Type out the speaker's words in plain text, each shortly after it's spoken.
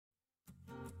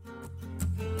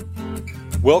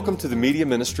Welcome to the media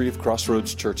ministry of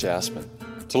Crossroads Church Aspen.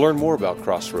 To learn more about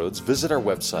Crossroads, visit our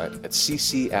website at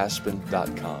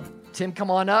ccaspen.com. Tim,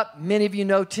 come on up. Many of you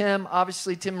know Tim.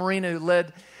 Obviously, Tim Marino, who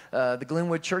led the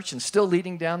Glenwood Church and still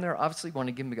leading down there. Obviously, want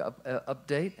to give him an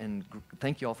update, and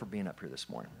thank you all for being up here this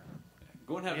morning.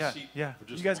 Go and have a seat. Yeah,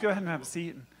 you guys go ahead and have a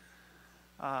seat.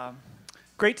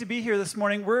 Great to be here this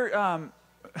morning.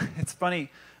 It's funny,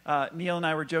 Neil and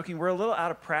I were joking, we're a little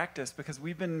out of practice because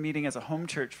we've been meeting as a home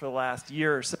church for the last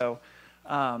year or so.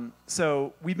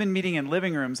 So we've been meeting in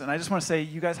living rooms, and I just want to say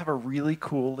you guys have a really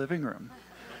cool living room.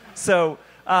 So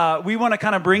we want to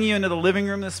kind of bring you into the living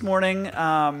room this morning,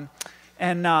 and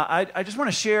I just want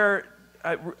to share,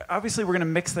 obviously we're going to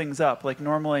mix things up, like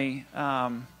normally,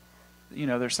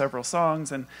 there's several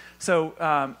songs, and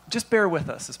so just bear with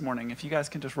us this morning. If you guys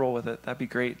can just roll with it, that'd be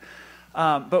great.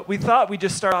 But we thought we'd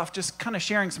just start off just kind of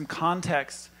sharing some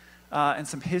context and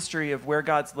some history of where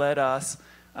God's led us,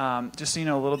 just so you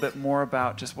know a little bit more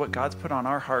about just what God's put on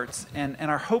our hearts. And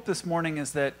our hope this morning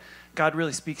is that God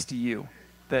really speaks to you,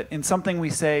 that in something we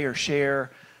say or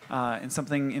share, in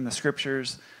something in the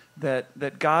scriptures,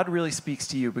 that God really speaks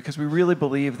to you, because we really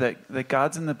believe that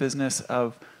God's in the business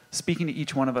of speaking to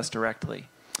each one of us directly.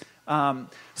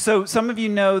 So some of you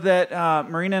know that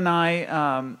Marina and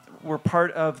I were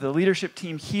part of the leadership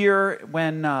team here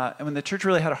when the church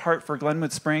really had a heart for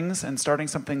Glenwood Springs and starting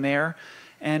something there.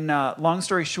 And long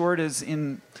story short is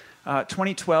in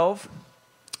 2012,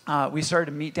 we started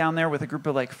to meet down there with a group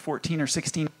of like 14 or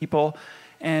 16 people,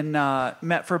 and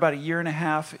met for about a year and a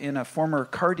half in a former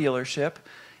car dealership,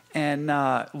 and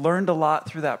learned a lot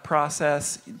through that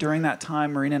process. During that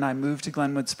time, Marina and I moved to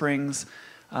Glenwood Springs.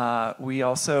 We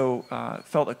also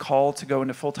felt a call to go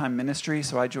into full-time ministry,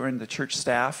 so I joined the church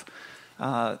staff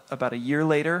about a year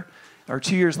later, or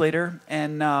 2 years later.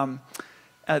 And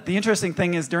the interesting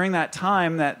thing is, during that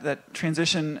time, that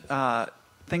transition,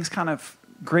 things kind of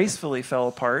gracefully fell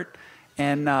apart,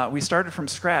 and we started from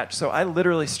scratch. So I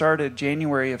literally started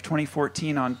January of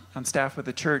 2014 on staff with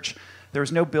the church. There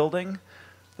was no building,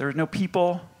 there were no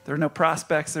people, there were no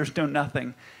prospects, there's no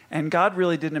nothing. And God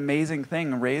really did an amazing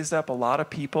thing, raised up a lot of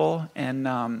people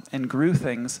and grew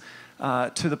things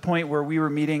to the point where we were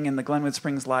meeting in the Glenwood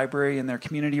Springs Library in their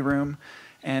community room,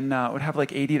 and would have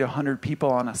like 80 to 100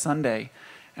 people on a Sunday.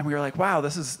 And we were like, wow,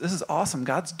 this is awesome.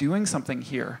 God's doing something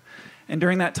here. And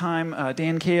during that time,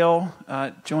 Dan Kale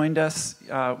joined us.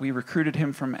 We recruited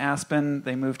him from Aspen.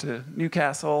 They moved to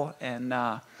Newcastle and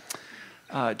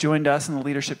joined us in the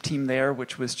leadership team there,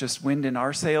 which was just wind in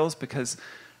our sails, because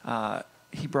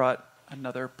he brought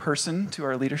another person to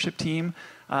our leadership team.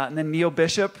 And then Neil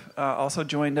Bishop also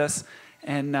joined us,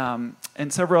 and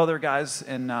several other guys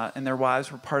and their wives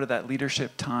were part of that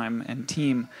leadership time and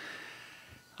team.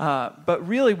 But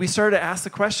really, we started to ask the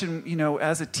question,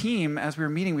 as a team, as we were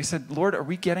meeting, we said, Lord, are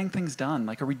we getting things done?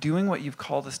 Like, are we doing what you've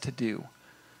called us to do?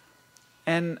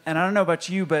 And I don't know about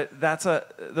you, but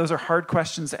those are hard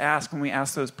questions to ask when we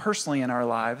ask those personally in our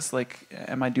lives. Like,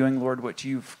 am I doing, Lord, what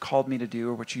you've called me to do,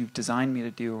 or what you've designed me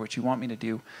to do, or what you want me to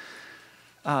do?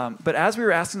 But as we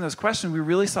were asking those questions, we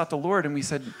really sought the Lord, and we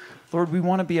said, Lord, we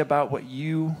want to be about what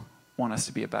you want us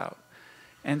to be about.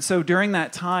 And so during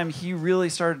that time, he really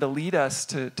started to lead us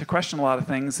to question a lot of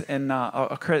things. And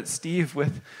I'll credit Steve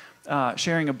with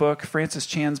sharing a book, Francis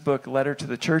Chan's book, Letter to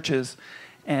the Churches.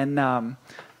 And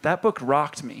that book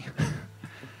rocked me.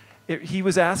 He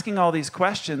was asking all these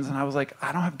questions, and I was like,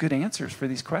 I don't have good answers for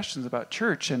these questions about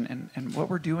church and what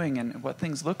we're doing and what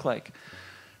things look like.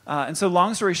 And so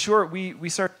long story short, we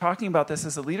started talking about this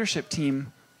as a leadership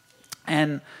team,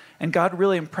 and God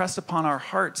really impressed upon our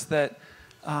hearts that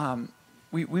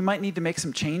we might need to make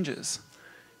some changes.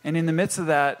 And in the midst of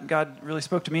that, God really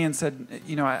spoke to me and said,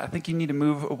 I think you need to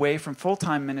move away from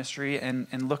full-time ministry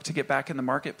and look to get back in the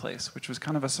marketplace, which was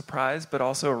kind of a surprise, but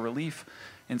also a relief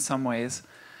in some ways.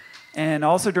 And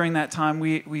also during that time,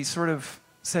 we sort of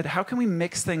said, how can we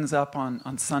mix things up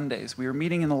on Sundays? We were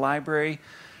meeting in the library.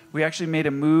 We actually made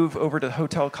a move over to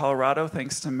Hotel Colorado,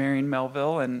 thanks to Marion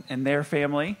Melville and their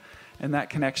family and that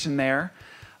connection there.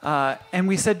 And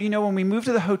we said, when we move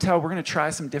to the hotel, we're going to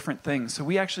try some different things. So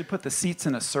we actually put the seats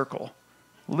in a circle,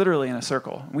 literally in a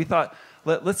circle. We thought,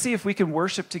 let's see if we can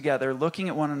worship together, looking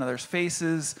at one another's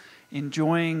faces,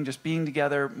 enjoying just being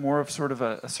together, more of sort of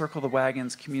a circle the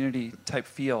wagons community type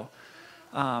feel.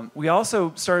 We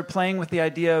also started playing with the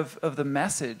idea of the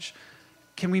message.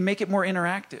 Can we make it more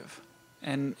interactive?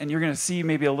 And you're going to see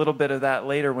maybe a little bit of that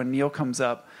later when Neil comes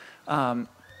up.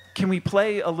 Can we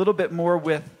play a little bit more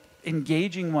with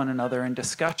engaging one another in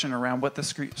discussion around what the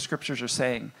scriptures are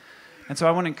saying? And so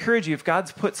I want to encourage you, if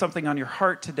God's put something on your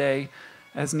heart today,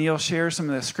 as Neil shares some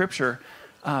of the scripture,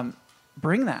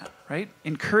 bring that, right?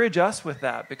 Encourage us with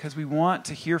that because we want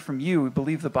to hear from you. We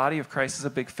believe the body of Christ is a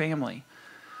big family.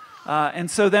 And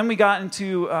so then we got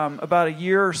into about a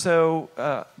year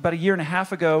and a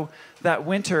half ago, that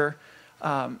winter,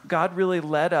 God really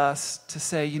led us to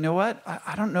say, you know what?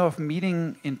 I don't know if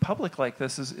meeting in public like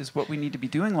this is what we need to be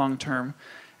doing long term.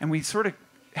 And we sort of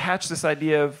hatched this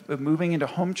idea of moving into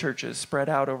home churches spread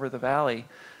out over the valley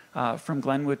from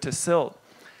Glenwood to Silt.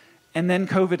 And then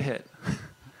COVID hit.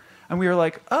 And we were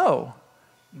like, oh,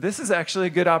 this is actually a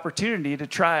good opportunity to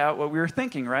try out what we were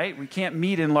thinking, right? We can't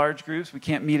meet in large groups. We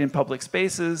can't meet in public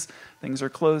spaces. Things are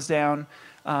closed down.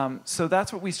 So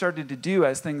that's what we started to do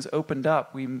as things opened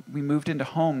up. We moved into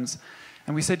homes.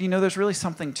 And we said, there's really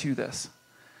something to this.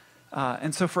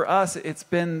 And so for us, it's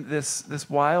been this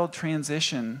wild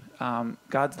transition.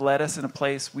 God's led us in a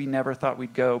place we never thought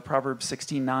we'd go. Proverbs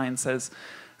 16:9 says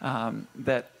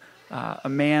that a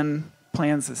man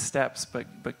plans his steps,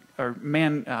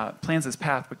 plans his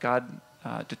path, but God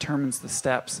determines the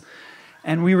steps.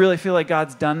 And we really feel like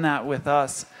God's done that with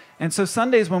us. And so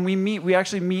Sundays when we meet, we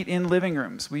actually meet in living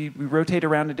rooms. We rotate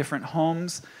around to different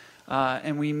homes,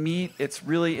 and we meet. It's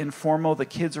really informal. The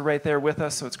kids are right there with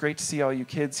us, so it's great to see all you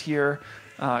kids here,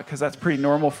 because that's pretty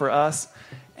normal for us.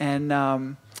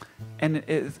 And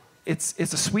it's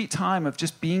a sweet time of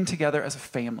just being together as a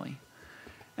family.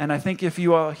 And I think if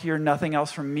you all hear nothing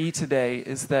else from me today,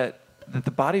 is that the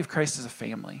body of Christ is a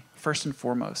family, first and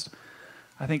foremost.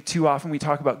 I think too often we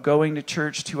talk about going to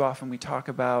church, too often we talk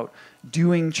about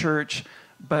doing church,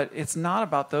 but it's not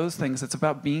about those things. It's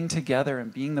about being together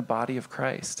and being the body of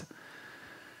Christ.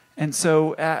 And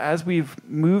so as we've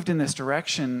moved in this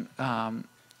direction,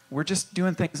 we're just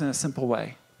doing things in a simple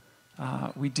way.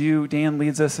 Dan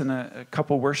leads us in a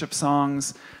couple worship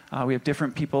songs. We have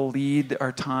different people lead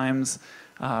our times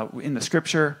in the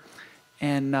scripture.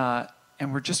 And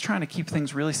we're just trying to keep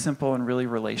things really simple and really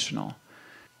relational.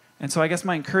 And so I guess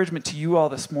my encouragement to you all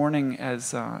this morning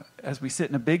as we sit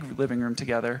in a big living room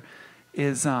together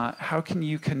is how can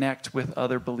you connect with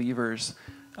other believers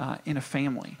in a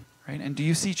family, right? And do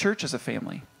you see church as a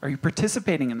family? Are you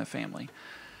participating in the family?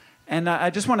 And I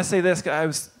just want to say this. I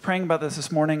was praying about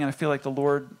this morning, and I feel like the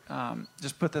Lord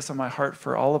just put this on my heart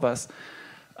for all of us.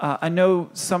 I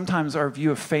know sometimes our view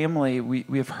of family,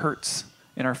 we have hurts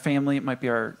in our family. It might be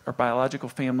our biological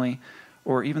family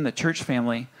or even the church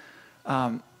family.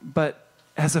 But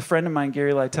as a friend of mine,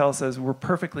 Gary Lytell, says, we're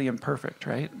perfectly imperfect,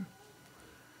 right?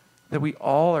 That we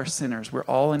all are sinners. We're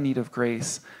all in need of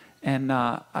grace. And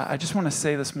I just want to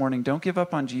say this morning, don't give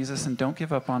up on Jesus and don't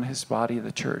give up on his body,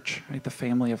 the church, right? The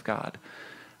family of God.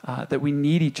 That we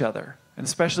need each other, and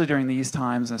especially during these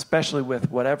times, and especially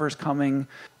with whatever's coming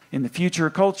in the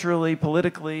future, culturally,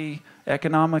 politically,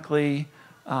 economically,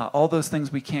 all those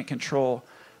things we can't control,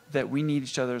 that we need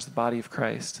each other as the body of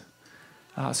Christ.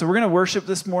 So we're going to worship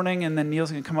this morning, and then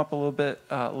Neil's going to come up a little bit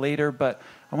later, but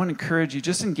I want to encourage you,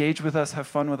 just engage with us, have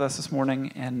fun with us this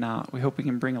morning, and we hope we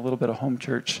can bring a little bit of home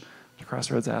church to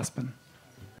Crossroads Aspen.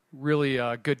 Really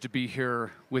good to be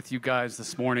here with you guys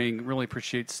this morning. Really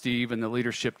appreciate Steve and the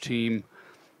leadership team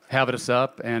having us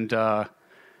up and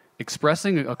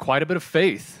expressing quite a bit of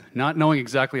faith, not knowing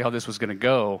exactly how this was going to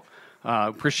go.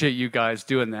 Appreciate you guys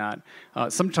doing that.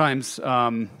 Sometimes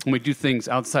when we do things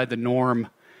outside the norm,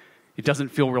 it doesn't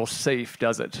feel real safe,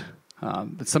 does it?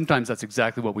 But sometimes that's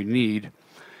exactly what we need.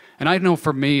 And I know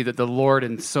for me that the Lord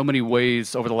in so many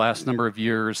ways over the last number of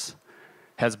years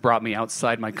has brought me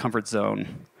outside my comfort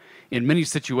zone in many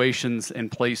situations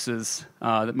and places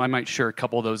that I might share a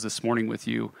couple of those this morning with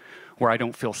you where I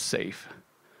don't feel safe.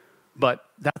 But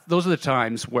those are the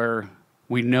times where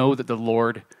we know that the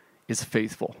Lord is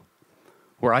faithful,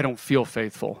 where I don't feel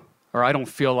faithful, or I don't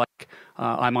feel like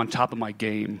I'm on top of my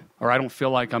game, or I don't feel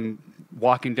like I'm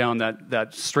walking down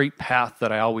that straight path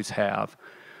that I always have.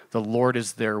 The Lord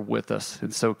is there with us.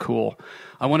 It's so cool.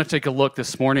 I want to take a look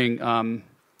this morning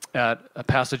at a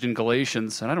passage in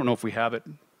Galatians, and I don't know if we have it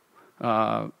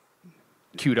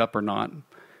queued up or not,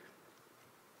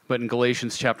 but in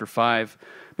Galatians chapter 5,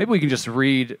 maybe we can just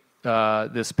read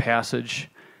this passage,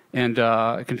 and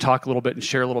I can talk a little bit and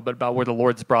share a little bit about where the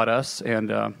Lord's brought us, and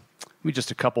maybe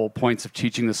just a couple points of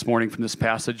teaching this morning from this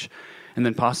passage, and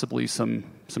then possibly some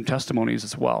testimonies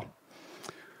as well.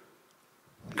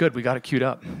 Good, we got it queued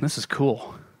up. This is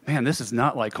cool. Man, this is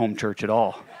not like home church at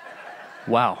all.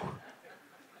 Wow.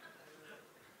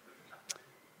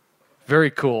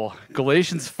 Very cool.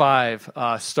 Galatians 5,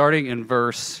 starting in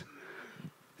verse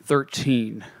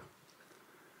 13.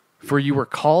 For you were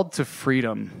called to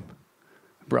freedom,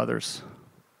 brothers.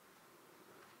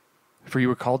 For you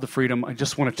were called to freedom. I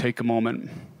just want to take a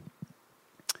moment.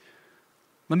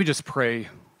 Let me just pray.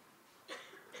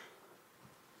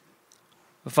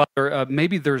 Father,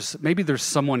 maybe there's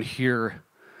someone here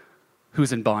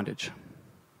who's in bondage.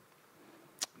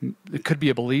 It could be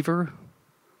a believer,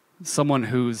 someone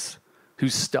who's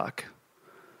stuck.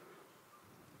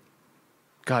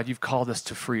 God, you've called us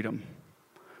to freedom.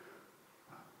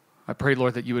 I pray,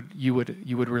 Lord, that you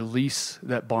would release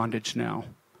that bondage now,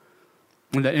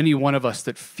 and that any one of us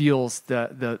that feels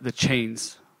the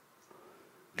chains,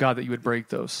 God, that you would break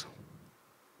those.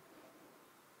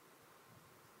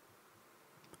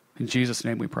 In Jesus'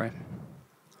 name we pray.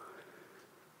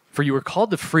 For you were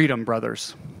called to freedom,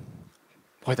 brothers.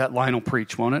 Boy, that line will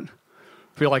preach, won't it?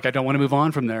 I feel like I don't want to move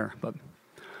on from there. But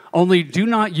only do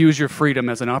not use your freedom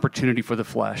as an opportunity for the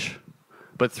flesh,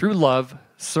 but through love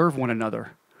serve one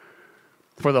another.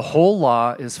 For the whole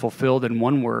law is fulfilled in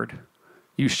one word: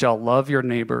 you shall love your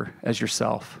neighbor as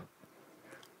yourself.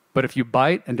 But if you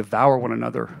bite and devour one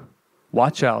another,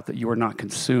 watch out that you are not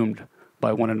consumed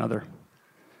by one another.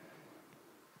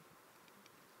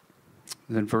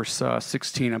 And then verse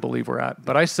 16, I believe we're at.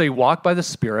 But I say, walk by the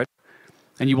Spirit,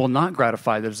 and you will not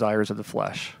gratify the desires of the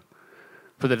flesh.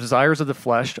 For the desires of the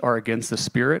flesh are against the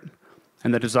Spirit,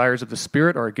 and the desires of the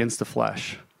Spirit are against the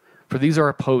flesh. For these are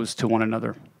opposed to one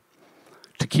another,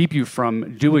 to keep you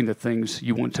from doing the things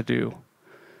you want to do.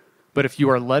 But if you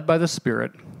are led by the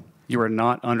Spirit, you are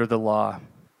not under the law.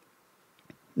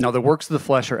 Now the works of the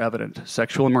flesh are evident: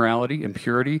 sexual immorality,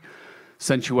 impurity,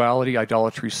 sensuality,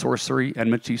 idolatry, sorcery,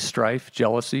 enmity, strife,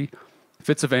 jealousy,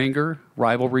 fits of anger,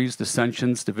 rivalries,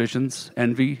 dissensions, divisions,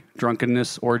 envy,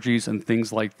 drunkenness, orgies, and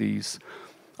things like these.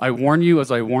 I warn you,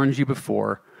 as I warned you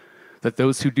before, that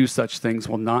those who do such things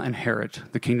will not inherit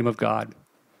the kingdom of God.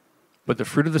 But the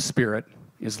fruit of the Spirit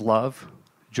is love,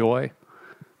 joy,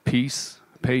 peace,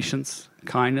 patience,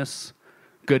 kindness,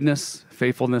 goodness,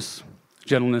 faithfulness,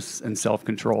 gentleness, and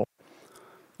self-control.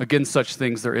 Against such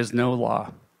things there is no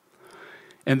law.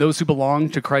 And those who belong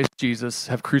to Christ Jesus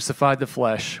have crucified the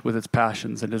flesh with its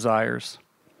passions and desires.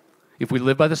 If we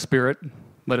live by the Spirit,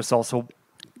 let us also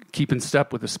keep in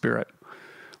step with the Spirit.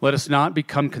 Let us not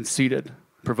become conceited,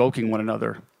 provoking one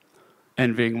another,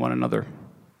 envying one another.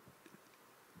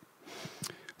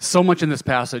 So much in this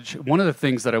passage. One of the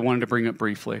things that I wanted to bring up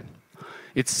briefly,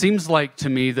 it seems like to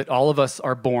me that all of us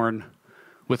are born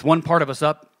with one part of us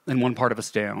up and one part of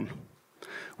us down.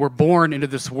 We're born into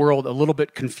this world a little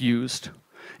bit confused.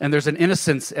 And there's an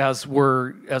innocence as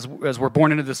we're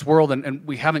born into this world, and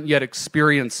we haven't yet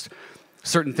experienced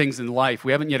certain things in life.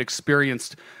 We haven't yet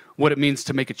experienced what it means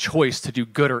to make a choice to do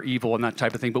good or evil and that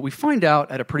type of thing. But we find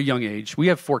out at a pretty young age. We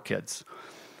have 4 kids.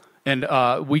 And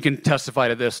we can testify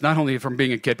to this, not only from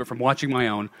being a kid, but from watching my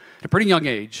own. At a pretty young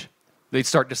age, they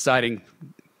start deciding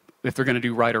if they're going to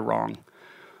do right or wrong.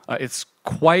 It's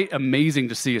quite amazing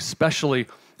to see, especially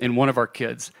in one of our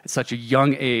kids at such a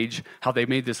young age, how they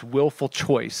made this willful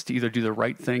choice to either do the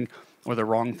right thing or the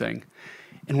wrong thing.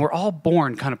 And we're all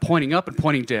born kind of pointing up and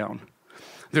pointing down.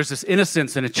 There's this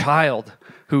innocence in a child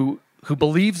who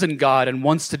believes in God and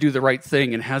wants to do the right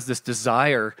thing and has this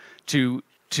desire to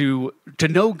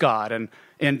know God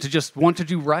and to just want to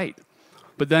do right.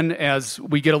 But then as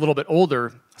we get a little bit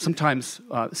older, sometimes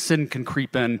sin can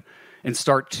creep in and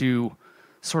start to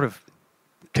sort of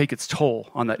take its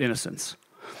toll on that innocence.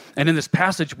 And in this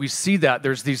passage, we see that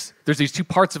there's these 2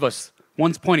 parts of us,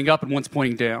 one's pointing up and one's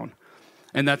pointing down.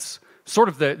 And that's sort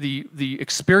of the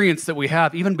experience that we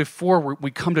have even before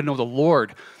we come to know the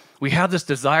Lord. We have this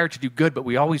desire to do good, but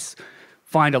we always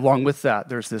find along with that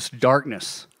there's this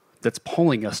darkness that's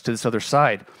pulling us to this other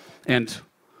side. And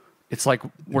it's like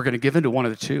we're going to give into one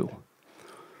of the 2.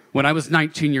 When I was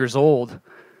 19 years old,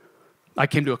 I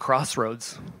came to a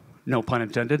crossroads, no pun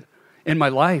intended, in my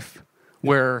life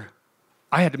where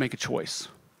I had to make a choice.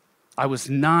 I was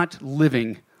not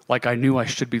living like I knew I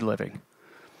should be living.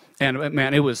 And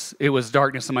man, it was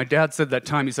darkness. And my dad said that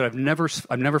time, he said, I've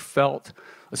never felt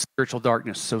a spiritual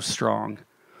darkness so strong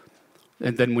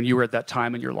than when you were at that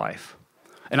time in your life.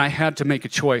 And I had to make a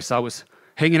choice. I was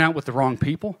hanging out with the wrong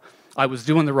people. I was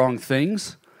doing the wrong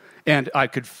things. And I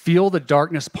could feel the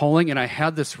darkness pulling. And I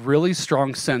had this really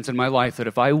strong sense in my life that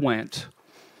if I went,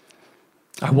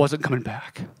 I wasn't coming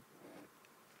back.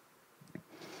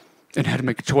 And had to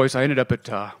make a choice. I ended up at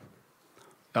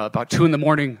about 2 a.m. I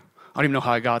don't even know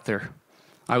how I got there.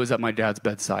 I was at my dad's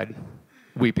bedside,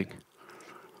 weeping.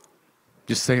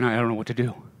 Just saying, I don't know what to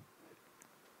do.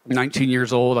 19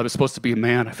 years old, I was supposed to be a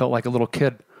man. I felt like a little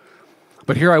kid.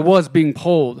 But here I was being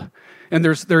pulled. And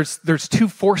there's 2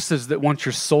 forces that want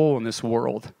your soul in this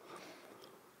world.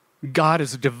 God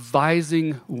is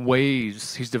devising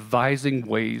ways. He's devising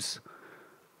ways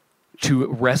to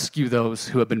rescue those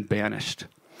who have been banished.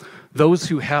 Those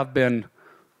who have been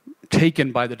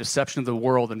taken by the deception of the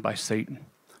world and by Satan.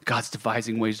 God's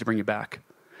devising ways to bring you back.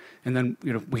 And then,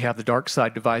 we have the dark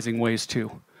side devising ways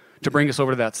too, to bring us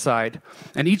over to that side.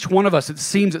 And each one of us, it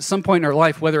seems at some point in our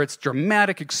life, whether it's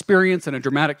dramatic experience and a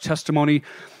dramatic testimony,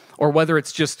 or whether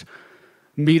it's just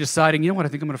me deciding, I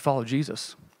think I'm going to follow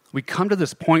Jesus. We come to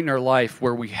this point in our life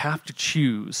where we have to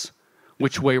choose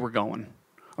which way we're going.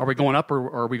 Are we going up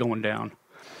or are we going down?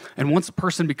 And once a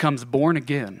person becomes born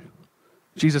again,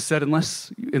 Jesus said,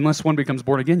 unless one becomes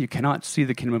born again, you cannot see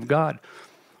the kingdom of God.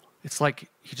 It's like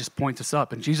he just points us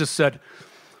up. And Jesus said,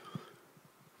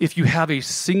 if you have a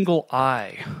single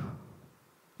eye,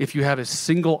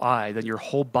 then your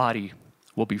whole body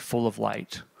will be full of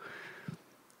light.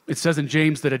 It says in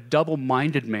James that a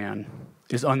double-minded man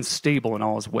is unstable in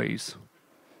all his ways.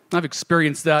 I've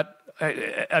experienced that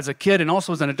as a kid and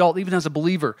also as an adult, even as a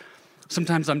believer.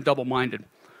 Sometimes I'm double-minded,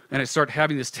 and I start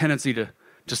having this tendency to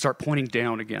start pointing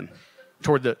down again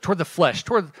toward the flesh,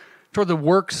 toward the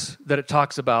works that it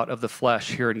talks about of the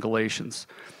flesh here in Galatians,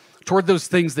 toward those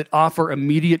things that offer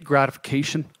immediate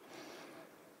gratification,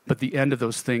 but the end of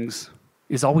those things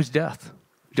is always death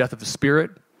of the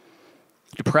spirit,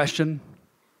 depression,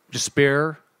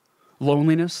 despair,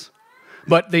 loneliness.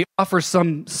 But they offer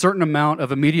some certain amount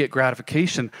of immediate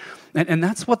gratification. And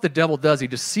that's what the devil does. He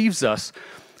deceives us.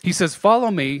 He says,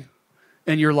 follow me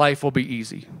and your life will be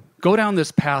easy. Go down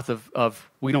this path of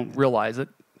we don't realize it,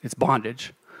 it's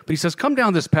bondage. But he says, come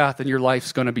down this path and your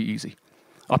life's going to be easy.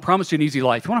 I'll promise you an easy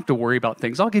life. You won't have to worry about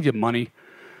things. I'll give you money.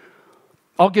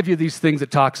 I'll give you these things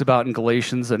it talks about in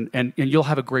Galatians and you'll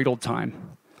have a great old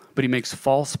time. But he makes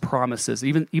false promises.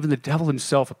 Even the devil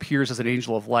himself appears as an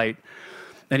angel of light.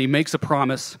 And he makes a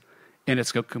promise, and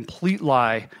it's a complete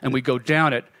lie, and we go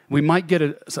down it. We might get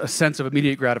a sense of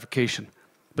immediate gratification,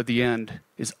 but the end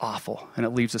is awful, and it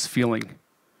leaves us feeling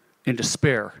in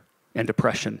despair and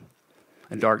depression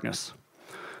and darkness.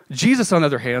 Jesus, on the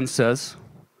other hand, says,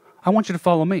 I want you to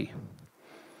follow me.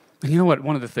 And you know what?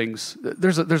 One of the things,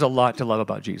 there's a lot to love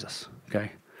about Jesus,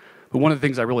 okay? But one of the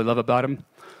things I really love about him,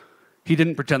 he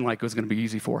didn't pretend like it was going to be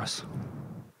easy for us.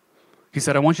 He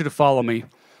said, I want you to follow me.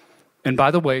 And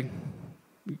by the way,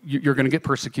 you're going to get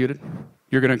persecuted.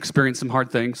 You're going to experience some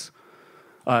hard things.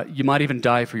 You might even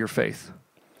die for your faith.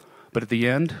 But at the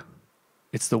end,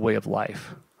 it's the way of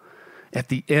life. At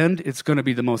the end, it's going to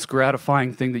be the most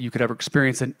gratifying thing that you could ever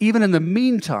experience. And even in the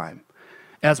meantime,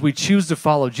 as we choose to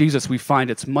follow Jesus, we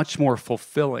find it's much more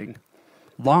fulfilling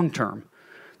long-term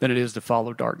than it is to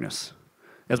follow darkness.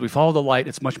 As we follow the light,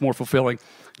 it's much more fulfilling.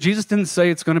 Jesus didn't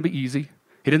say it's going to be easy.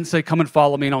 He didn't say, come and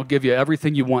follow me and I'll give you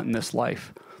everything you want in this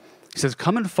life. He says,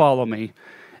 come and follow me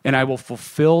and I will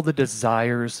fulfill the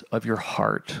desires of your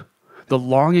heart, the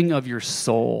longing of your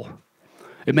soul.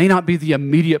 It may not be the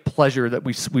immediate pleasure that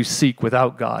we seek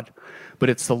without God, but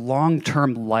it's the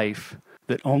long-term life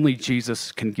that only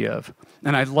Jesus can give.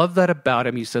 And I love that about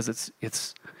him. He says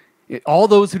all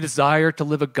those who desire to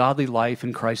live a godly life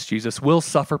in Christ Jesus will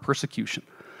suffer persecution.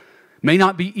 May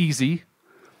not be easy,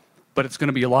 but it's going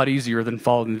to be a lot easier than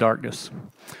following the darkness.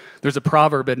 There's a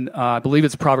proverb, and I believe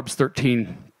it's Proverbs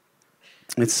 13.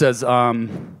 It says, let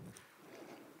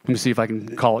me see if I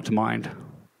can call it to mind.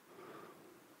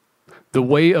 The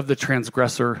way of the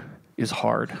transgressor is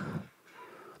hard.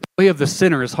 The way of the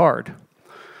sinner is hard.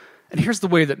 And here's the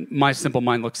way that my simple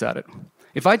mind looks at it.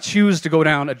 If I choose to go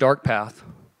down a dark path,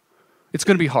 it's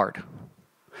going to be hard.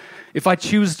 If I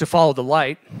choose to follow the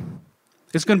light,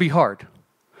 it's going to be hard.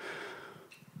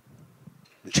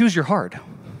 Choose your hard.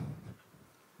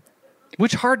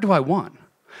 Which hard do I want?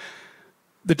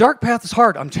 The dark path is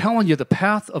hard. I'm telling you, the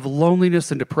path of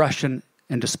loneliness and depression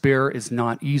and despair is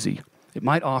not easy. It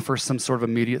might offer some sort of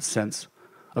immediate sense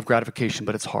of gratification,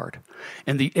 but it's hard.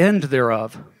 And the end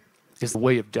thereof is the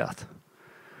way of death.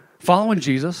 Following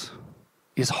Jesus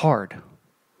is hard,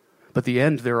 but the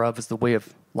end thereof is the way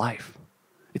of life.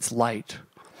 It's light.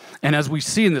 And as we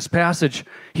see in this passage,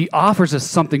 he offers us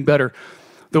something better.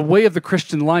 The way of the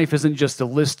Christian life isn't just a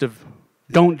list of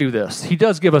don't do this. He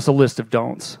does give us a list of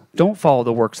don'ts. Don't follow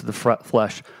the works of the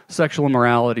flesh, sexual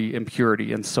immorality,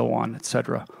 impurity, and so on,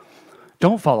 etc.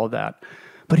 Don't follow that.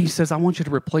 But he says, I want you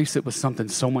to replace it with something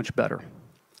so much better,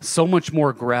 so much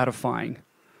more gratifying,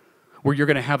 where you're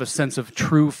going to have a sense of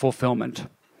true fulfillment.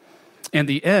 And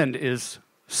the end is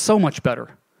so much better.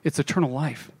 It's eternal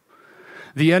life.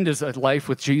 The end is a life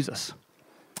with Jesus.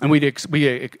 And we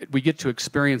get to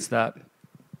experience that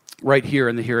right here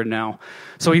in the here and now.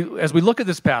 So as we look at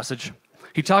this passage,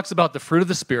 he talks about the fruit of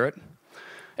the Spirit.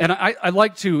 And I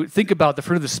like to think about the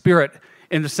fruit of the Spirit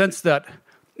in the sense that,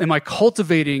 am I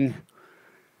cultivating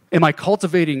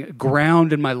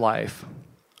ground in my life?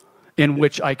 in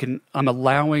which I'm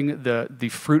allowing the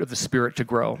fruit of the Spirit to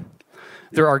grow.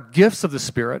 There are gifts of the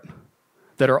Spirit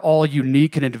that are all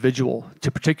unique and individual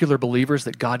to particular believers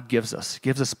that God gives us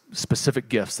specific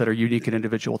gifts that are unique and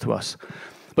individual to us.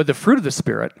 But the fruit of the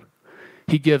Spirit,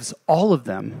 he gives all of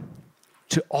them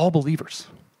to all believers.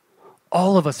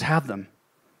 All of us have them,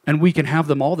 and we can have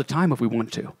them all the time if we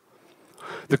want to.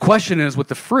 The question is, with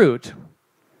the fruit,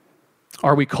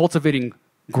 are we cultivating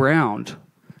ground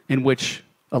in which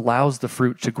allows the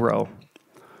fruit to grow?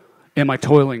 Am I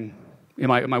toiling? Am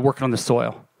I working on the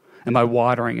soil? Am I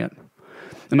watering it?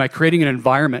 Am I creating an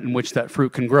environment in which that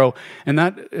fruit can grow? And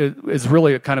that is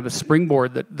really a kind of a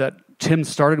springboard that Tim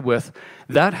started with.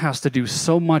 That has to do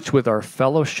so much with our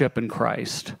fellowship in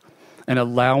Christ and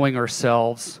allowing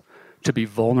ourselves to be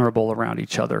vulnerable around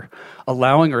each other,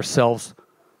 allowing ourselves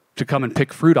to come and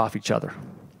pick fruit off each other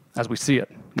as we see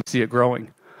it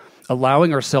growing,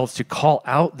 allowing ourselves to call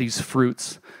out these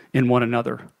fruits in one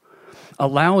another,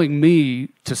 allowing me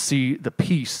to see the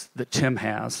peace that Tim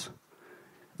has,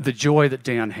 the joy that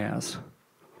Dan has,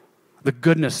 the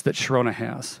goodness that Sharona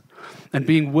has, and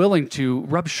being willing to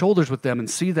rub shoulders with them and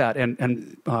see that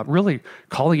and really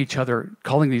calling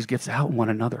these gifts out in one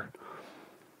another.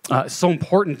 It's so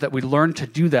important that we learn to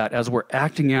do that as we're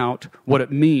acting out what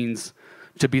it means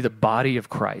to be the body of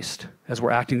Christ, as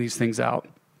we're acting these things out.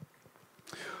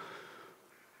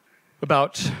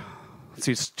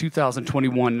 It's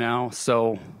 2021 now,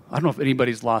 so I don't know if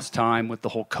anybody's lost time with the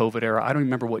whole COVID era. I don't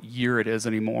remember what year it is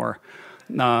anymore.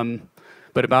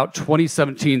 But about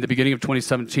 2017, the beginning of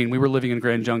 2017, we were living in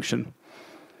Grand Junction.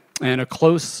 And a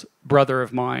close brother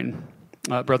of mine,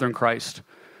 brother in Christ,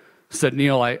 said,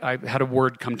 Neil, I had a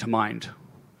word come to mind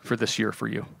for this year for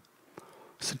you. I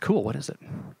said, cool, what is it?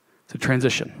 It's a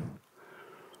transition.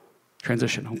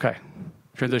 Transition, okay.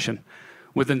 Transition.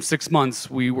 Within 6 months,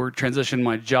 we were transitioning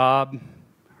my job.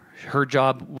 Her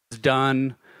job was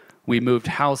done. We moved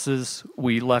houses.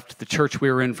 We left the church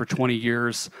we were in for 20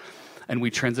 years, and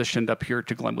we transitioned up here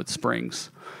to Glenwood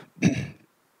Springs.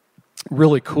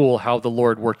 Really cool how the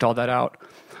Lord worked all that out.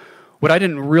 What I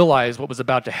didn't realize what was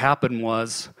about to happen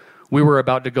was we were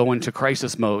about to go into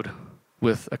crisis mode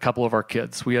with a couple of our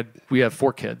kids. We have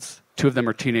 4 kids. 2 of them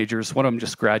are teenagers. One of them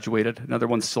just graduated. Another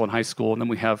one's still in high school. And then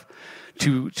we have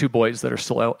two boys that are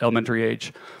still elementary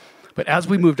age. But as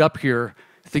we moved up here,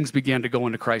 things began to go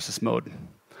into crisis mode.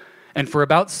 And for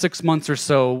about 6 months or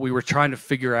so, we were trying to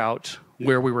figure out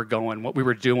where we were going, what we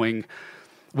were doing.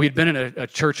 We had been in a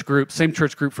church group, same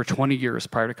church group for 20 years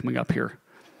prior to coming up here.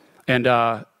 And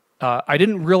I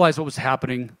didn't realize what was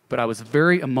happening, but I was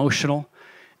very emotional,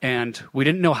 and we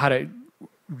didn't know how to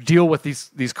deal with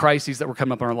these crises that were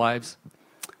coming up in our lives.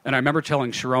 And I remember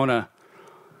telling Sharona, I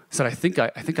said, I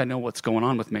think I know what's going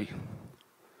on with me.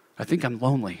 I think I'm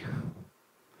lonely.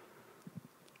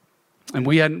 And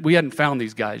we hadn't found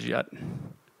these guys yet.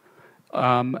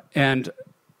 And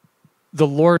the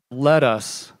Lord led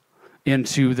us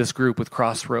into this group with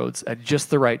Crossroads at just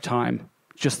the right time,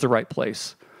 just the right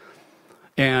place.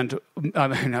 And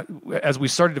as we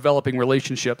started developing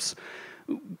relationships,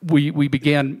 we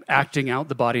began acting out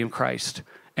the body of Christ.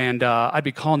 And I'd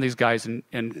be calling these guys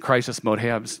in crisis mode.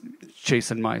 Hey, I was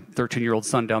chasing my 13-year-old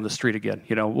son down the street again.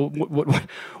 You know,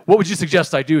 what would you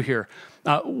suggest I do here?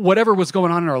 Whatever was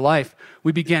going on in our life,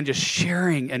 we began just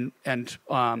sharing and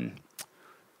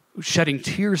shedding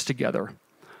tears together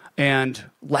and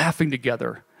laughing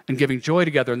together and giving joy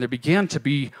together. And there began to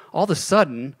be, all of a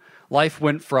sudden, life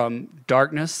went from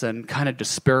darkness and kind of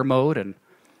despair mode and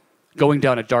going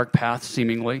down a dark path,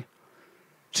 seemingly,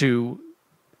 to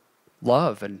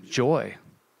love and joy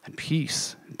and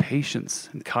peace and patience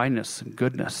and kindness and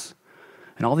goodness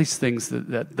and all these things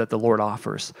that the Lord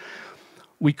offers.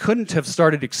 We couldn't have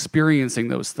started experiencing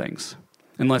those things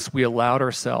unless we allowed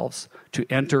ourselves to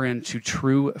enter into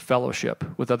true fellowship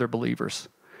with other believers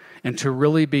and to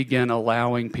really begin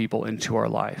allowing people into our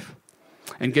life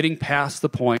and getting past the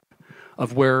point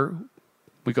of where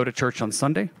we go to church on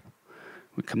Sunday.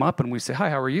 We come up and we say,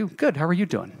 hi, how are you? Good, how are you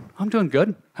doing? I'm doing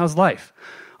good. How's life?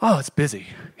 Oh, it's busy.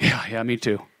 Yeah, me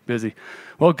too. Busy.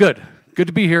 Well, good. Good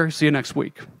to be here. See you next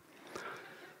week.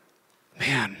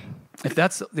 Man, if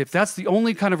that's the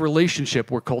only kind of relationship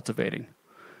we're cultivating,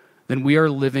 then we are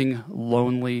living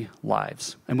lonely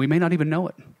lives. And we may not even know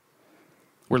it.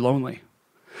 We're lonely.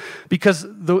 Because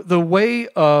the way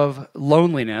of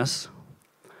loneliness,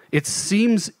 it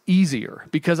seems easier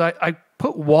because I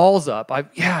put walls up.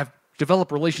 I've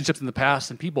developed relationships in the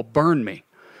past and people burn me.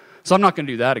 So I'm not going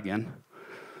to do that again.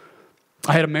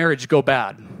 I had a marriage go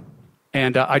bad.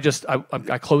 And I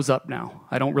close up now.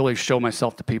 I don't really show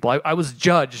myself to people. I was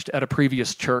judged at a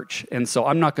previous church, and so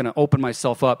I'm not going to open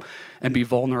myself up and be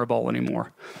vulnerable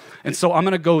anymore. And so I'm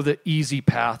going to go the easy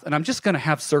path, and I'm just going to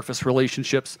have surface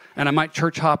relationships, and I might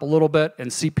church hop a little bit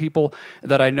and see people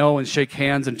that I know and shake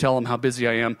hands and tell them how busy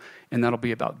I am, and that'll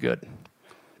be about good.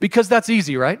 Because that's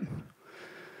easy, right?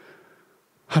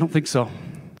 I don't think so.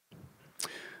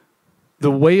 The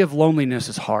way of loneliness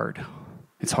is hard.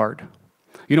 It's hard.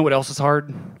 You know what else is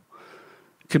hard?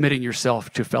 Committing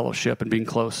yourself to fellowship and being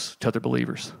close to other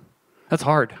believers. That's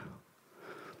hard.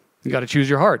 You got to choose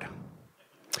your heart.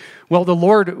 Well, the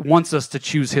Lord wants us to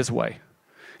choose his way.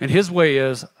 And his way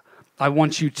is, I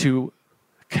want you to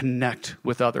connect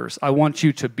with others. I want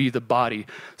you to be the body.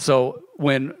 So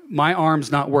when my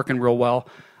arm's not working real well,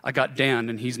 I got Dan,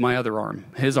 and he's my other arm.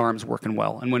 His arm's working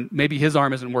well. And when maybe his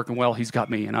arm isn't working well, he's got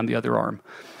me, and I'm the other arm.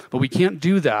 But we can't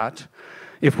do that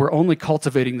if we're only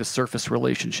cultivating the surface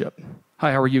relationship.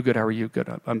 Hi, how are you? Good, how are you? Good.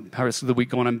 How's the week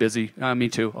going? I'm busy. Me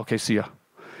too. Okay, see ya.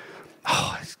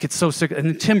 Oh, I get so sick. And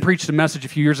then Tim preached a message a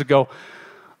few years ago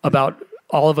about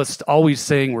all of us always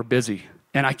saying we're busy.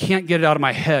 And I can't get it out of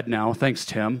my head now, thanks,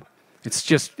 Tim. It's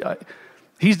just,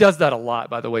 he does that a lot,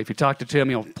 by the way. If you talk to Tim,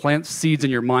 he'll plant seeds in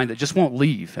your mind that just won't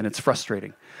leave, and it's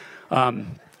frustrating. But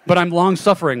I'm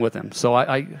long-suffering with him, so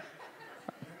I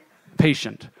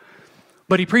patient.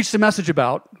 But he preached a message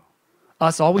about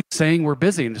us always saying we're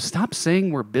busy, and to stop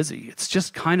saying we're busy. It's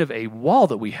just kind of a wall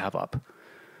that we have up.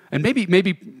 And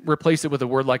maybe replace it with a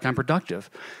word like I'm productive.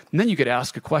 And then you could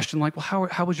ask a question like, well,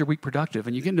 how was your week productive?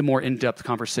 And you get into more in-depth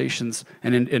conversations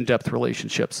and in-depth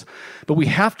relationships. But we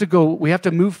have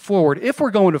to move forward if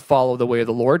we're going to follow the way of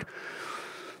the Lord.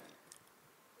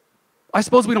 I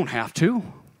suppose we don't have to.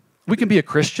 We can be a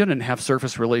Christian and have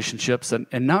surface relationships and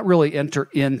not really enter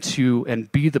into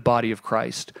and be the body of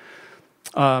Christ.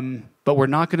 But we're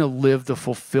not going to live the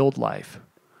fulfilled life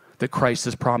that Christ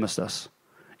has promised us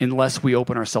unless we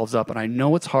open ourselves up. And I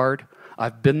know it's hard.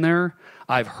 I've been there.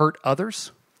 I've hurt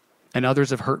others, and others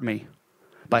have hurt me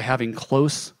by having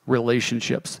close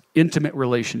relationships, intimate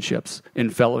relationships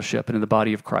in fellowship and in the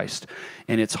body of Christ.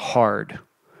 And it's hard.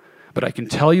 But I can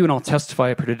tell you, and I'll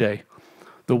testify up here today,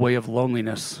 the way of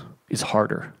loneliness is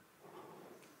harder.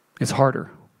 It's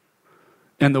harder.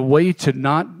 And the way to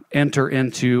not enter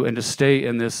into and to stay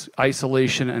in this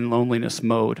isolation and loneliness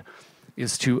mode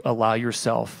is to allow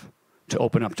yourself to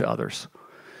open up to others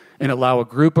and allow a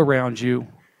group around you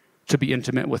to be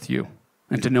intimate with you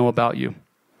and to know about you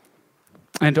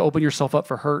and to open yourself up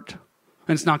for hurt.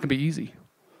 And it's not going to be easy.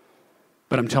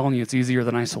 But I'm telling you, it's easier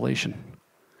than isolation,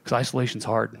 because isolation's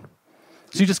hard.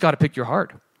 So you just got to pick your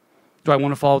heart. Do I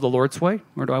want to follow the Lord's way,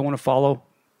 or do I want to follow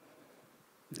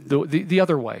the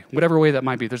other way? Whatever way that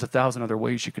might be. There's 1,000 other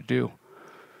ways you could do.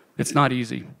 It's not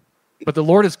easy. But the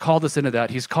Lord has called us into that.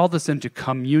 He's called us into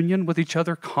communion with each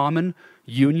other, common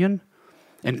union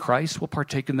in Christ. We'll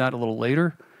partake in that a little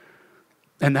later.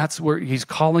 And that's where he's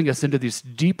calling us into this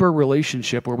deeper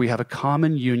relationship where we have a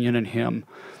common union in him.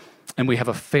 And we have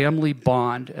a family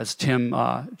bond, as Tim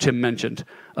mentioned,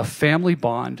 a family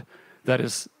bond that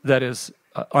is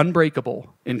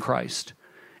unbreakable in Christ,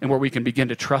 and where we can begin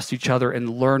to trust each other and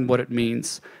learn what it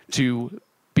means to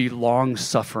be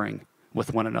long-suffering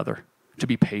with one another, to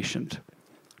be patient,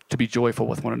 to be joyful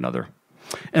with one another,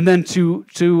 and then to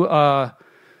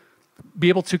be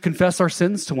able to confess our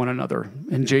sins to one another.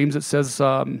 In James it says,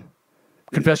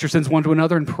 confess your sins one to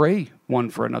another and pray one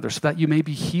for another so that you may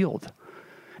be healed.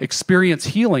 Experience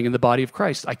healing in the body of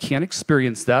Christ. I can't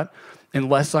experience that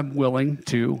unless I'm willing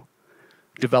to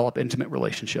develop intimate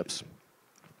relationships.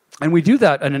 And we do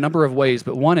that in a number of ways,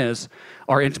 but one is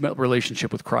our intimate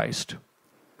relationship with Christ.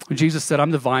 When Jesus said,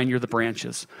 I'm the vine, you're the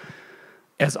branches.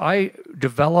 As I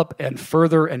develop and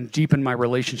further and deepen my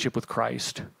relationship with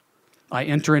Christ, I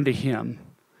enter into him.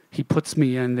 He puts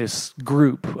me in this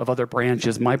group of other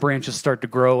branches. My branches start to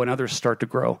grow and others start to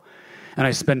grow. And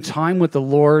I spend time with the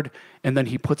Lord, and then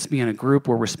he puts me in a group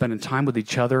where we're spending time with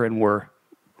each other and we're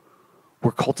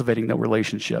cultivating that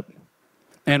relationship.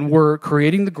 And we're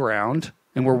creating the ground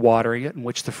and we're watering it in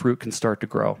which the fruit can start to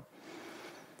grow.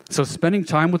 So spending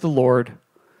time with the Lord,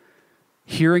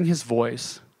 hearing his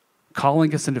voice,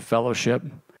 calling us into fellowship,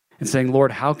 and saying,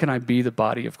 Lord, how can I be the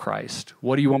body of Christ?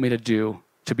 What do you want me to do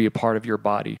to be a part of your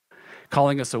body?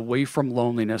 Calling us away from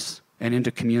loneliness and into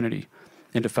community,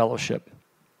 into fellowship.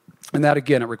 And that,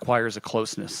 again, it requires a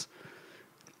closeness.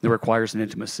 It requires an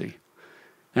intimacy.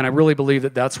 And I really believe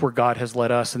that that's where God has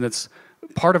led us, and it's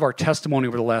part of our testimony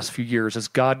over the last few years is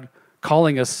God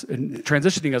calling us and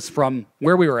transitioning us from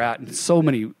where we were at in so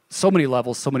many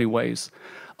levels, so many ways,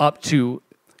 up to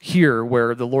here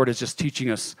where the Lord is just teaching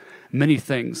us many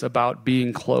things about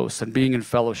being close and being in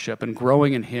fellowship and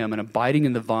growing in Him and abiding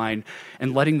in the vine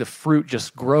and letting the fruit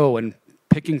just grow and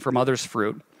picking from others'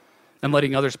 fruit and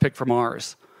letting others pick from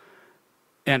ours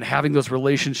and having those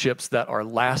relationships that are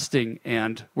lasting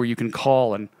and where you can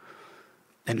call and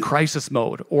crisis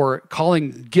mode, or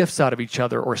calling gifts out of each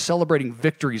other, or celebrating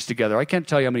victories together. I can't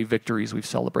tell you how many victories we've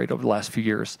celebrated over the last few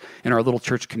years in our little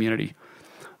church community.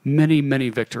 Many, many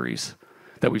victories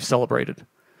that we've celebrated. And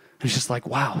it's just like,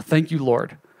 wow, thank you,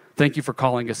 Lord. Thank you for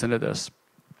calling us into this.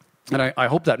 And I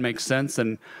hope that makes sense,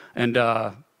 and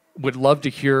would love to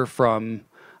hear from,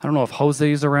 I don't know if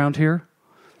Jose's around here.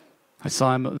 I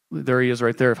saw him, there he is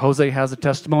right there. If Jose has a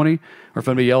testimony, or if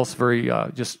anybody else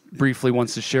just briefly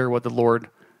wants to share what the Lord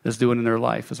is doing in their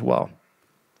life as well,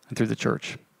 and through the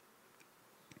church.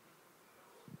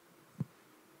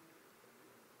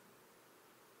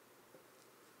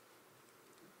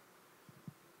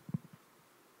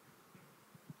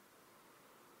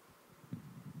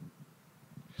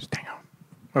 Stay on.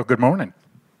 Well, good morning.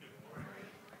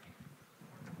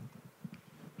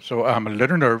 So I'm a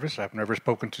little nervous. I've never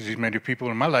spoken to these many people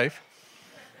in my life.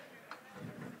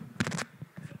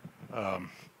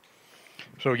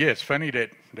 So yeah, it's funny that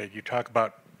you talk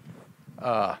about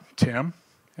Tim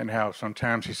and how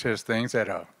sometimes he says things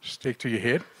that stick to your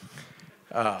head.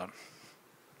 I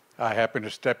happened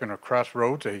to step in a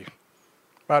crossroads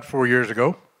about 4 years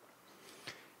ago,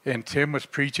 and Tim was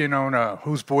preaching on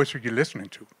whose voice are you listening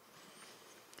to,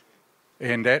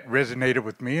 and that resonated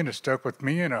with me and it stuck with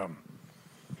me, and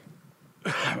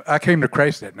I came to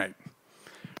Christ that night.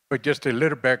 But just a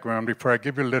little background. Before I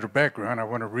give you a little background, I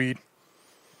want to read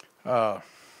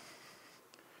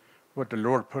what the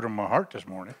Lord put in my heart this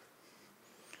morning.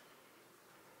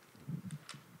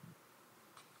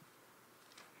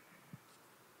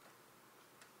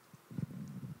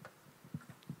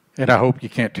 And I hope you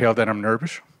can't tell that I'm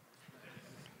nervous.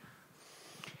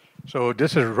 So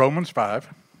this is Romans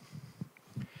 5.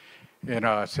 And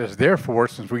it says, therefore,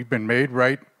 since we've been made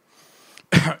right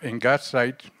in God's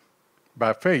sight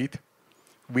by faith,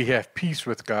 we have peace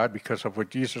with God because of what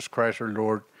Jesus Christ our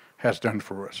Lord has done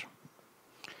for us.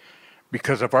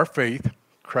 Because of our faith,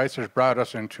 Christ has brought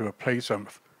us into a place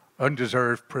of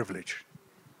undeserved privilege,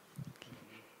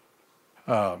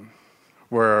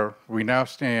 where we now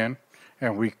stand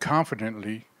and we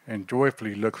confidently and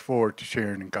joyfully look forward to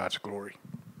sharing in God's glory.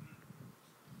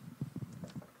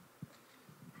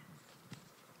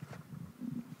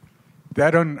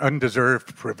 That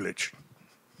undeserved privilege,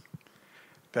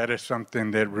 that is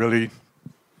something that really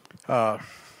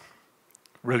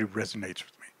resonates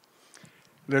with me.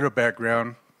 Little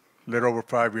background, a little over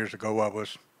 5 years ago, I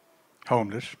was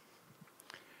homeless,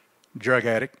 drug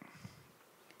addict,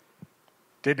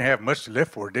 didn't have much to live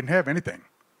for, didn't have anything.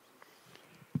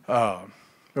 But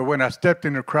when I stepped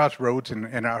in the crossroads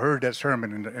and I heard that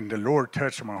sermon and the Lord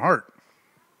touched my heart,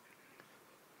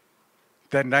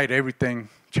 that night everything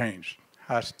changed.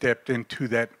 I stepped into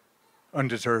that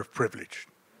undeserved privilege.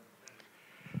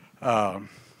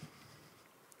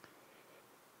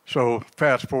 So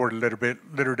fast forward a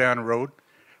little down the road.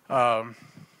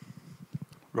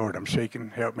 Lord, I'm shaking.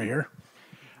 Help me here.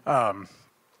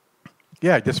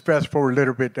 Just fast forward a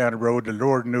little bit down the road. The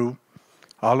Lord knew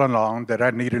all along that I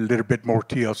needed a little bit more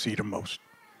TLC than most.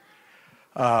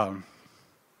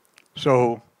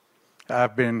 So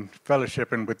I've been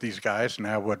fellowshipping with these guys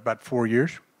now, about 4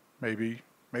 years, maybe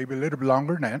a little bit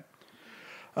longer than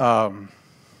that.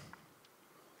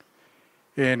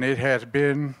 And it has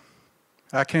been,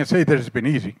 I can't say that it's been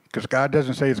easy, because God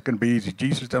doesn't say it's going to be easy.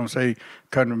 Jesus don't say,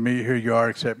 come to me, here you are,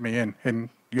 accept me, and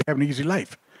you have an easy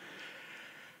life.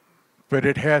 But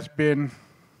it has been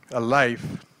a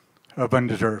life of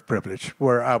undeserved privilege,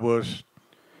 where I was,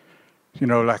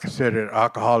 like I said, an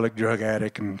alcoholic, drug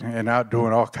addict, and out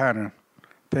doing all kind of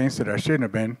things that I shouldn't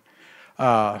have been.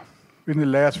 In the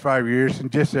last 5 years, in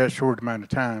just that short amount of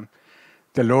time,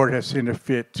 the Lord has seen it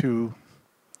fit to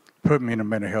put me in a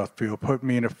mental health field, put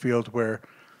me in a field where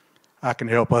I can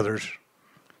help others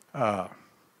that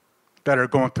are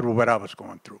going through what I was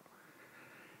going through.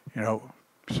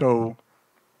 So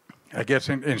I guess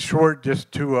in short,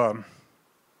 just to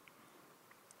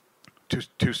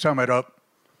sum it up,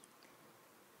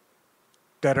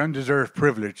 that undeserved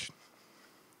privilege,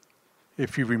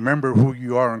 if you remember who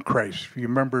you are in Christ, if you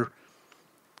remember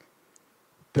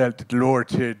that the Lord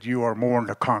said you are more than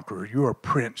a conqueror, you are a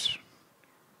prince.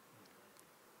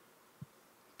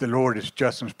 The Lord is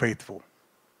just and faithful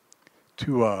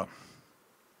to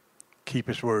keep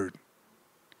His word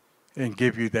and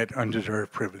give you that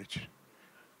undeserved privilege.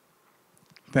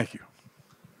 Thank you.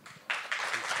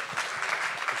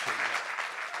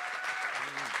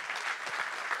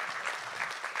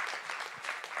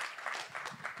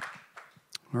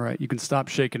 All right, you can stop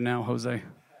shaking now, Jose.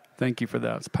 Thank you for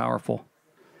that. It's powerful.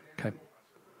 Okay.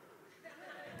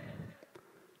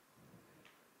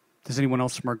 Does anyone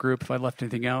else from our group, if I left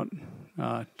anything out?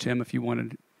 Tim, if you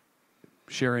wanted to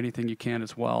share anything, you can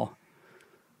as well.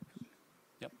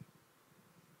 Yep.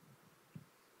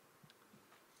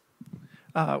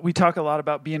 We talk a lot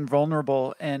about being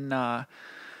vulnerable, and I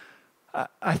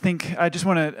think I just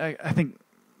want to, I think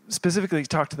specifically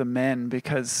talk to the men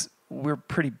because we're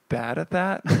pretty bad at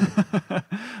that.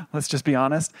 Let's just be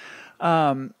honest.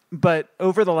 But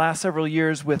over the last several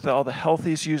years, with all the health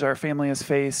issues our family has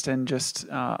faced and just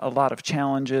a lot of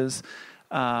challenges,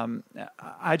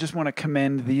 I just want to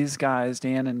commend these guys,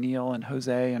 Dan and Neil and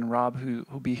Jose and Rob,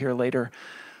 who'll be here later.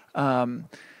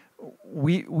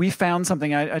 We found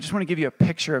something. I just want to give you a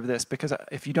picture of this because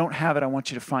if you don't have it, I want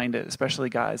you to find it, especially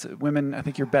guys. Women, I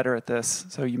think you're better at this,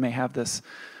 so you may have this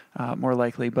more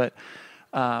likely. But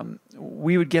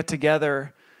we would get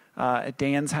together at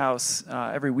Dan's house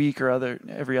every week or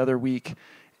every other week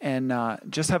and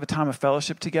just have a time of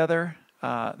fellowship together.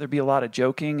 There'd be a lot of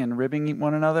joking and ribbing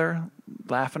one another,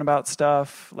 laughing about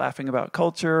stuff, laughing about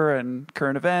culture and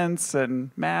current events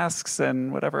and masks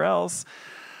and whatever else.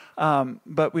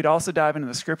 But we'd also dive into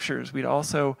the scriptures. We'd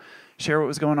also share what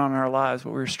was going on in our lives,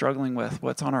 what we were struggling with,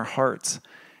 what's on our hearts,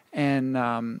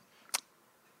 and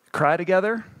cry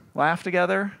together, laugh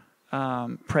together,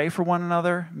 pray for one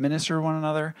another, minister to one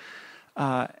another.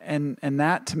 And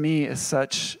that to me is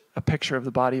such a picture of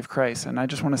the body of Christ. And I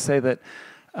just want to say that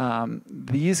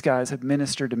these guys have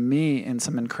ministered to me in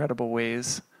some incredible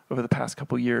ways over the past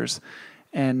couple years.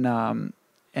 And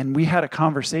we had a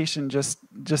conversation just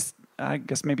I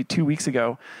guess maybe 2 weeks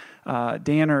ago.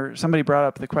 Dan or somebody brought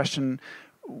up the question,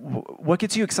 what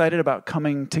gets you excited about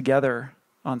coming together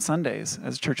on Sundays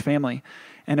as a church family?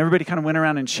 And everybody kind of went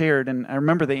around and shared, and I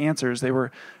remember the answers. They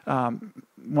were,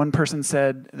 one person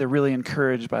said they're really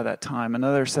encouraged by that time.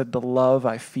 Another said the love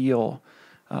I feel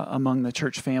among the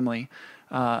church family.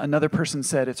 Another person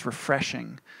said it's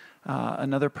refreshing.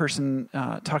 Another person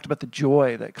talked about the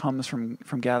joy that comes from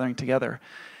gathering together.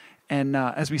 And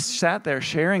as we sat there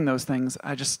sharing those things,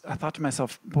 I thought to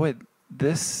myself, boy,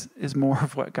 this is more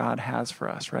of what God has for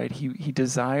us, right? He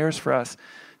desires for us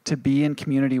to be in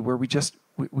community where we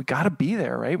got to be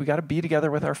there, right? We got to be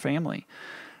together with our family.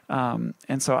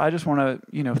 And so I just want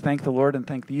to, thank the Lord and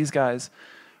thank these guys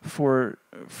for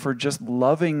just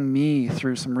loving me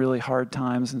through some really hard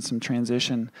times and some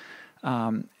transition.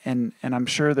 And I'm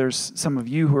sure there's some of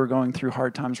you who are going through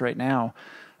hard times right now.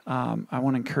 I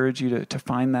want to encourage you to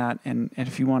find that. And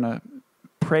if you want to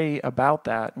pray about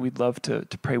that, we'd love to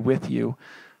pray with you,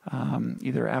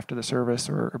 either after the service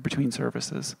or between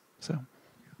services. So.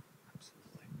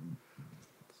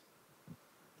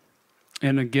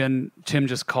 And again, Tim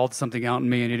just called something out in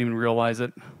me and didn't even realize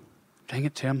it. Dang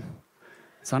it, Tim.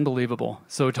 It's unbelievable.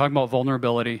 So talking about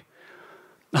vulnerability.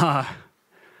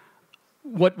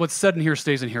 What's said in here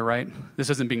stays in here, right? This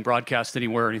isn't being broadcast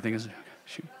anywhere or anything, is it?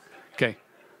 Shoot. Okay.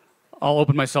 I'll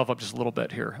open myself up just a little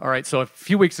bit here. All right, so a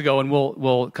few weeks ago, and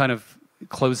we'll kind of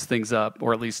close things up,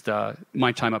 or at least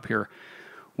my time up here,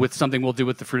 with something we'll do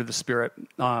with the fruit of the Spirit.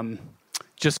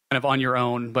 Just kind of on your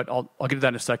own, but I'll get to that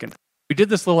in a second. We did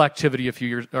this little activity a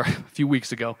few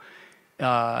weeks ago.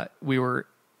 We were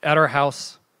at our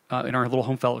house in our little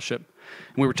home fellowship,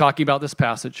 and we were talking about this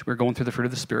passage. We were going through the fruit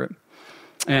of the Spirit,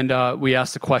 and we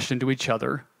asked a question to each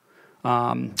other,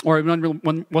 or it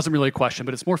wasn't really a question,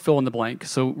 but it's more fill in the blank.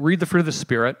 So read the fruit of the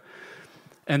Spirit,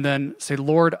 and then say,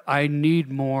 Lord, I need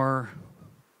more,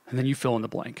 and then you fill in the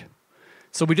blank.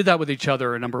 So we did that with each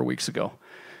other a number of weeks ago.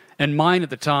 And mine at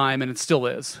the time, and it still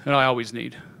is, and I always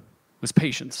need, was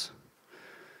patience.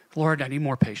 Lord, I need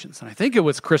more patience. And I think it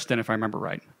was Kristen, if I remember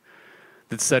right,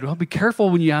 that said, well, be careful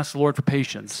when you ask the Lord for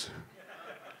patience,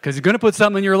 because he's going to put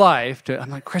something in your life. I'm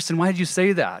like, Kristen, why did you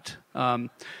say that?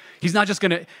 He's not just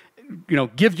going to,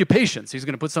 give you patience. He's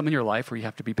going to put something in your life where you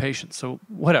have to be patient. So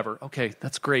whatever. Okay,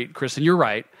 that's great, Kristen, you're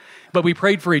right. But we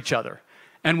prayed for each other,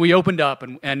 and we opened up,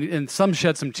 and some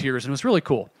shed some tears, and it was really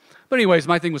cool. But anyways,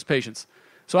 my thing was patience.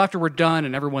 So after we're done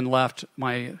and everyone left,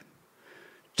 my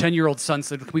 10-year-old son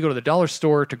said, can we go to the dollar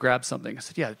store to grab something? I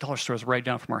said, yeah, the dollar store is right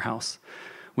down from our house.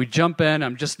 We jump in.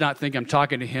 I'm just not thinking. I'm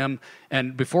talking to him.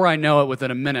 And before I know it,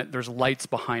 within a minute, there's lights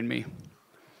behind me.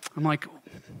 I'm like,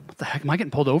 what the heck? Am I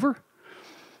getting pulled over?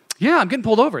 Yeah, I'm getting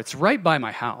pulled over. It's right by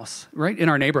my house, right in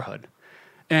our neighborhood.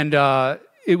 And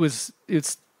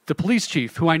it's the police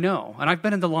chief who I know. And I've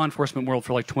been in the law enforcement world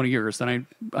for like 20 years. And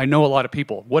I know a lot of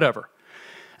people, whatever.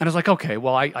 And I was like, okay,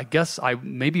 well, I guess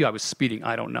maybe I was speeding.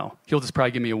 I don't know. He'll just probably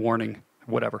give me a warning,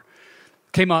 whatever.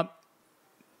 Came up,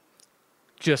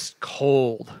 just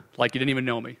cold, like he didn't even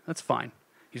know me. That's fine.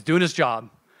 He's doing his job.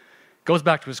 Goes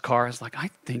back to his car. I was like, I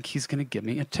think he's going to give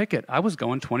me a ticket. I was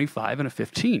going 25 and a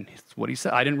 15. That's what he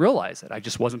said. I didn't realize it. I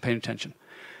just wasn't paying attention.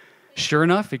 Sure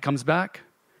enough, he comes back,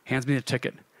 hands me the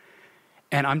ticket.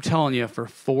 And I'm telling you, for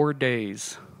 4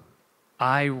 days,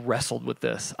 I wrestled with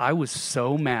this. I was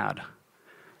so mad.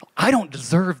 I don't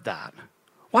deserve that.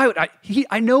 Why would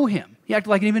I know him. He acted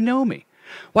like he didn't even know me.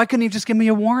 Why couldn't he just give me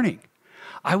a warning?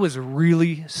 I was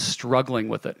really struggling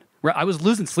with it. I was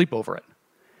losing sleep over it.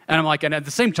 And I'm like, and at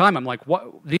the same time, I'm like,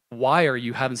 why are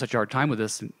you having such a hard time with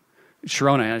this? And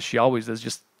Sharona, as she always does,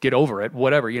 just get over it,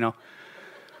 whatever,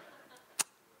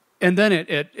 And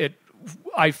then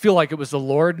I feel like it was the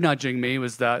Lord nudging me.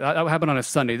 Was that happened on a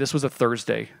Sunday? This was a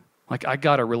Thursday. Like, I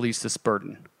got to release this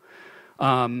burden.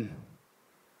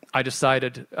 I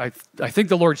decided, I think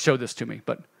the Lord showed this to me,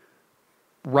 but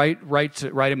write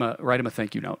him a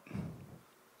thank you note.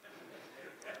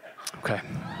 Okay.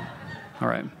 All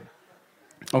right.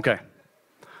 Okay.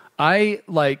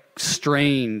 I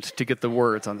strained to get the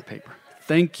words on the paper.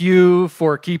 Thank you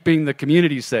for keeping the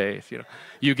community safe.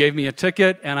 You gave me a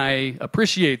ticket, and I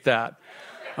appreciate that.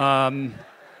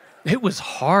 It was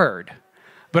hard.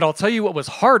 But I'll tell you what was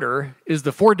harder is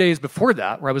the 4 days before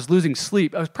that, where I was losing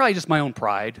sleep. It was probably just my own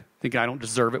pride, thinking I don't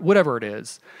deserve it, whatever it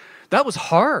is. That was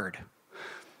hard.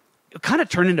 It kind of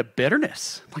turned into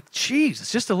bitterness. Like, geez,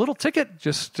 it's just a little ticket.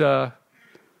 Just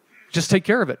take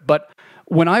care of it. But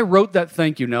when I wrote that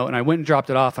thank you note and I went and dropped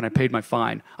it off and I paid my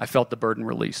fine, I felt the burden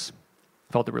release.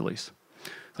 Felt the release.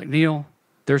 Like, Neil,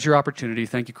 there's your opportunity.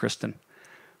 Thank you, Kristen.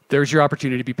 There's your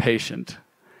opportunity to be patient.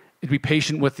 To be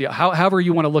patient with the, however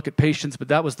you want to look at patience, but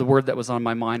that was the word that was on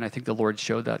my mind. I think the Lord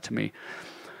showed that to me.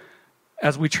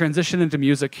 As we transition into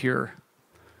music here,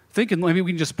 thinking maybe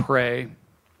we can just pray.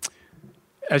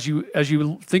 As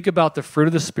you think about the fruit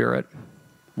of the Spirit,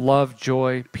 love,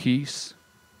 joy, peace,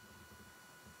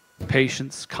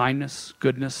 patience, kindness,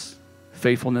 goodness,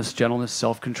 faithfulness, gentleness,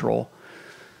 self-control.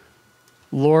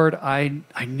 Lord, I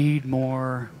need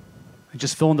more.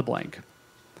 Just fill in the blank.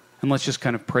 And let's just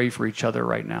kind of pray for each other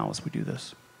right now as we do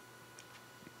this.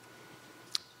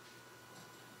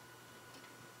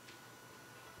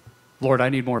 Lord, I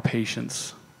need more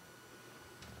patience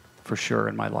for sure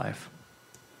in my life.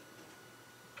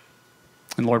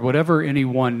 And Lord, whatever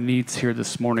anyone needs here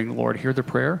this morning, Lord, hear the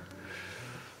prayer.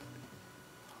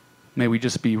 May we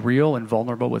just be real and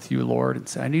vulnerable with you, Lord, and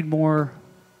say, I need more.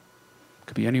 It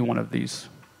could be any one of these.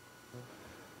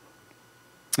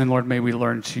 And Lord, may we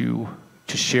learn to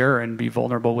share and be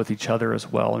vulnerable with each other as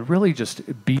well, and really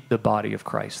just be the body of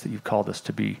Christ that you've called us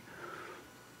to be.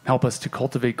 Help us to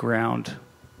cultivate ground,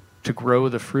 to grow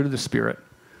the fruit of the Spirit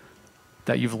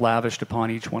that you've lavished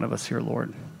upon each one of us here,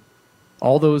 Lord.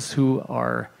 All those who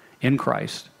are in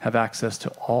Christ have access to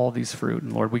all these fruit,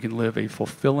 and Lord, we can live a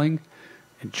fulfilling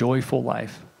and joyful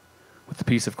life with the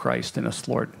peace of Christ in us,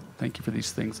 Lord. Thank you for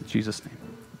these things in Jesus' name.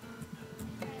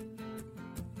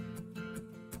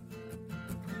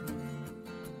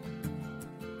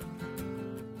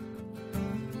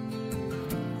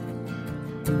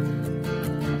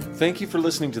 Thank you for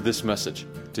listening to this message.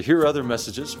 To hear other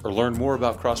messages or learn more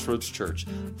about Crossroads Church,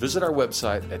 visit our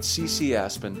website at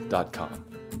ccaspen.com.